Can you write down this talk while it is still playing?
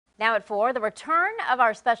Now at 4, the return of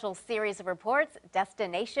our special series of reports,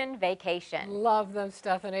 Destination Vacation. Love them,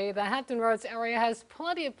 Stephanie. The Hampton Roads area has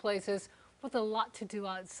plenty of places with a lot to do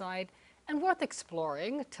outside and worth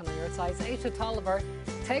exploring. Tonight, Aesia Toliver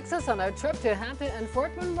takes us on a trip to Hampton and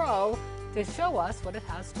Fort Monroe to show us what it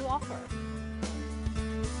has to offer.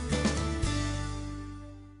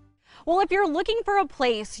 Well, if you're looking for a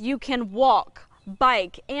place you can walk,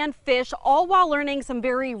 bike, and fish, all while learning some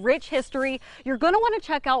very rich history, you're going to want to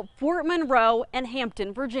check out Fort Monroe and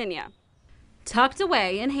Hampton, Virginia. Tucked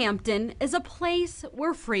away in Hampton is a place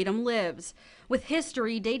where freedom lives. With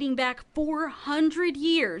history dating back 400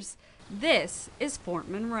 years, this is Fort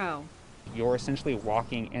Monroe. You're essentially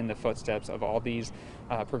walking in the footsteps of all these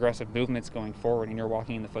progressive movements going forward, and you're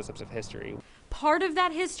walking in the footsteps of history. Part of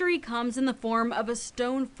that history comes in the form of a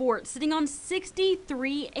stone fort sitting on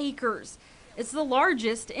 63 acres. It's the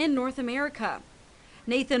largest in North America.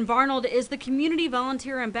 Nathan Varnold is the community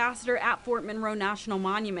volunteer ambassador at Fort Monroe National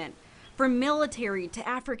Monument. From military to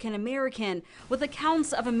African American, with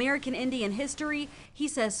accounts of American Indian history, he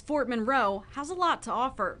says Fort Monroe has a lot to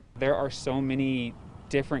offer. There are so many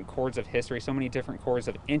different chords of history, so many different chords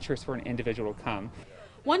of interest for an individual to come.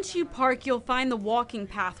 Once you park, you'll find the walking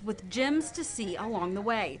path with gems to see along the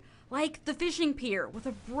way, like the fishing pier with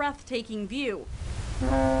a breathtaking view,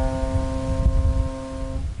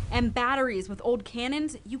 and batteries with old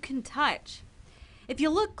cannons you can touch. If you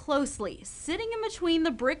look closely, sitting in between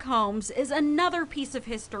the brick homes is another piece of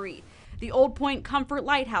history, the Old Point Comfort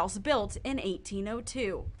Lighthouse built in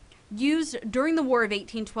 1802. Used during the War of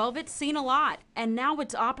 1812, it's seen a lot, and now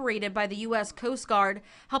it's operated by the U.S. Coast Guard,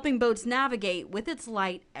 helping boats navigate with its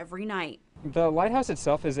light every night. The lighthouse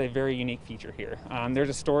itself is a very unique feature here. There's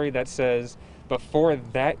a story that says before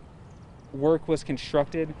that work was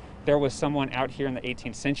constructed, there was someone out here in the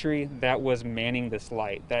 18th century that was manning this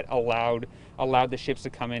light that allowed the ships to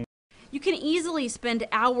come in. You can easily spend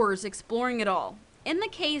hours exploring it all. In the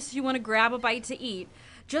case you want to grab a bite to eat,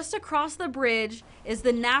 just across the bridge is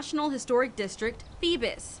the National Historic District,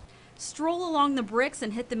 Phoebus. Stroll along the bricks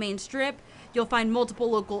and hit the main strip. You'll find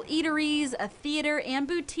multiple local eateries, a theater, and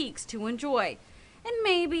boutiques to enjoy. And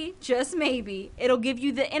maybe, just maybe, it'll give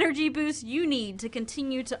you the energy boost you need to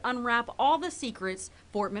continue to unwrap all the secrets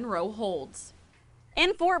Fort Monroe holds.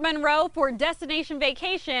 In Fort Monroe for Destination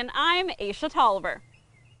Vacation, I'm Aesia Toliver.